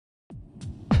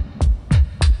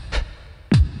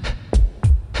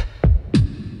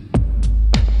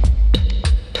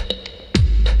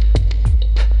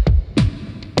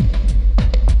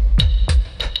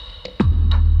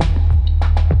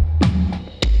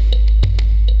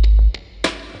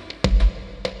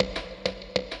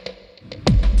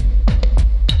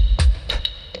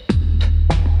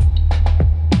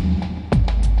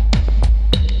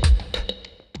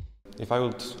if I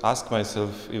would ask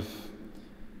myself if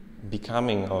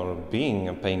becoming or being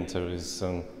a painter is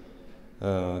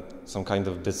some kind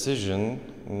of decision,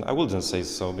 I wouldn't say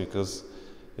so, because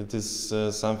it is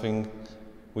something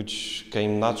which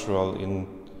came natural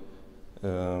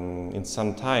in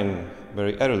some time,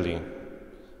 very early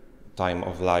time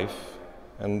of life,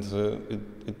 and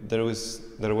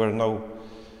there were no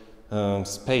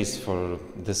space for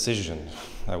decision,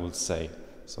 I would say.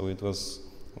 So it was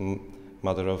a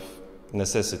matter of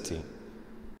necessity.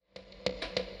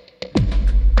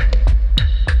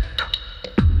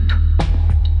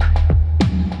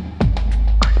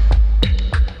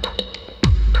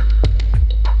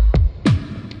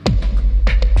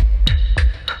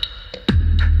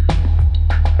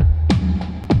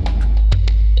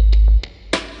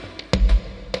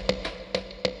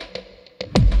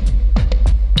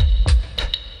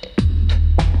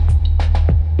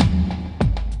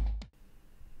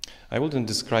 I wouldn't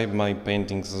describe my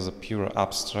paintings as a pure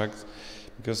abstract,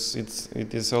 because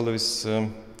it is always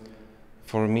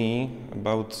for me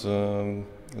about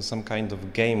some kind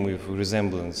of game with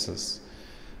resemblances,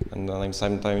 and I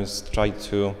sometimes try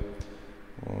to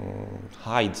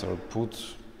hide or put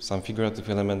some figurative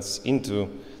elements into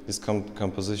these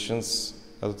compositions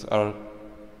that are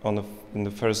in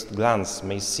the first glance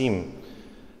may seem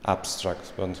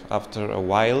abstract, but after a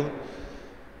while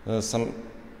some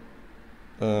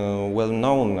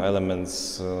well-known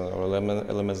elements or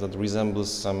elements that resemble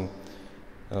some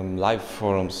life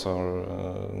forms or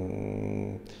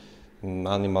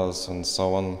animals and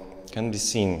so on can be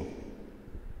seen.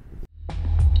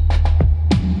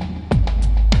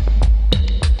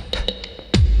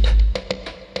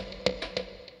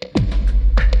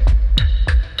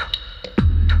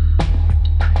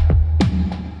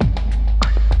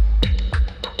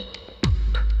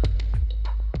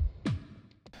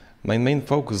 My main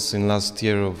focus in last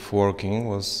year of working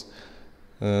was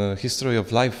history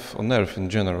of life on Earth in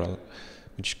general,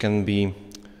 which can be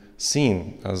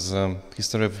seen as a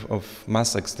history of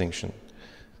mass extinction.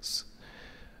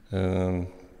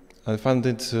 I found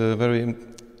it very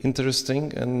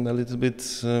interesting and a little bit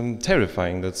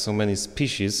terrifying that so many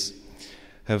species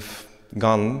have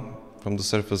gone from the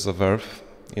surface of Earth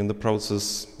in the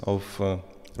process of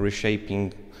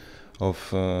reshaping of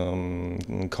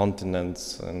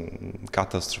continents and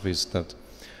catastrophes that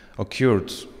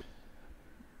occurred.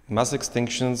 Mass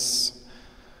extinctions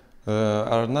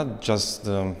are not just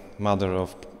a matter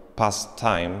of past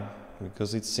time,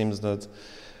 because it seems that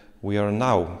we are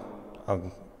now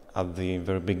at the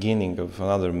very beginning of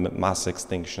another mass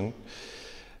extinction,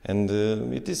 and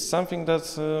it is something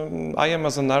that I am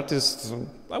as an artist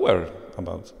aware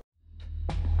about.